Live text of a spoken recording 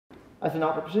as an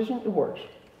outright position, it works.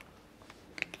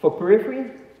 For periphery,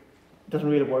 it doesn't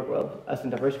really work well as a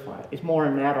diversifier. It's more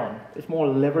an add-on. It's more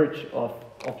leverage of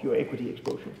your equity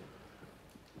exposure.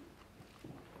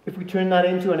 If we turn that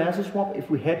into an asset swap, if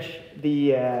we hedge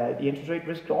the interest rate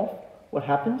risk off, what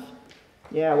happens?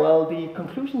 Yeah, well, the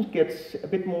conclusions gets a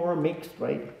bit more mixed,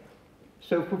 right?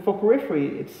 So for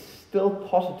periphery, it's still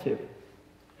positive.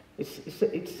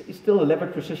 It's still a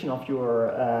levered position of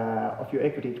your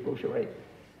equity exposure, right?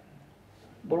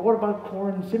 But what about core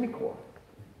and semi-core?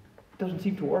 It doesn't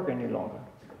seem to work any longer.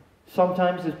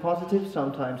 Sometimes it's positive,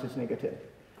 sometimes it's negative.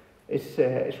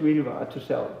 It's really hard to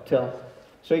tell.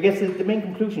 So I guess the main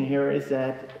conclusion here is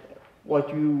that what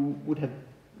you would have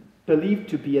believed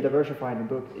to be a diversified in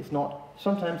the book is not.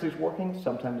 Sometimes it's working,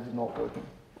 sometimes it's not working.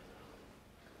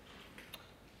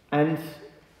 And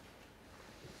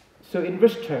so in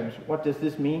risk terms, what does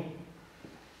this mean?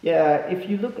 Yeah, if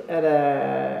you look at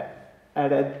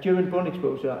a German bond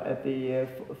exposure at the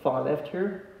far left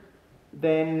here,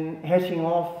 then hedging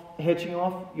off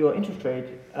your interest rate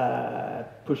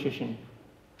position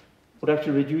would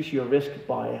actually reduce your risk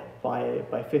by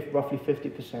roughly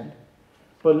 50%.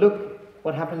 But look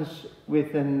what happens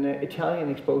with an Italian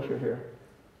exposure here.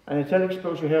 An Italian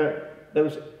exposure here,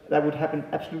 that would happen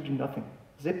absolutely nothing.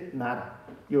 Zip, nada.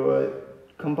 Your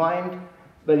combined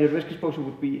value risk exposure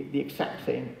would be the exact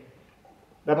same.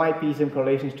 There might be some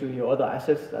correlations to your other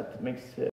assets that makes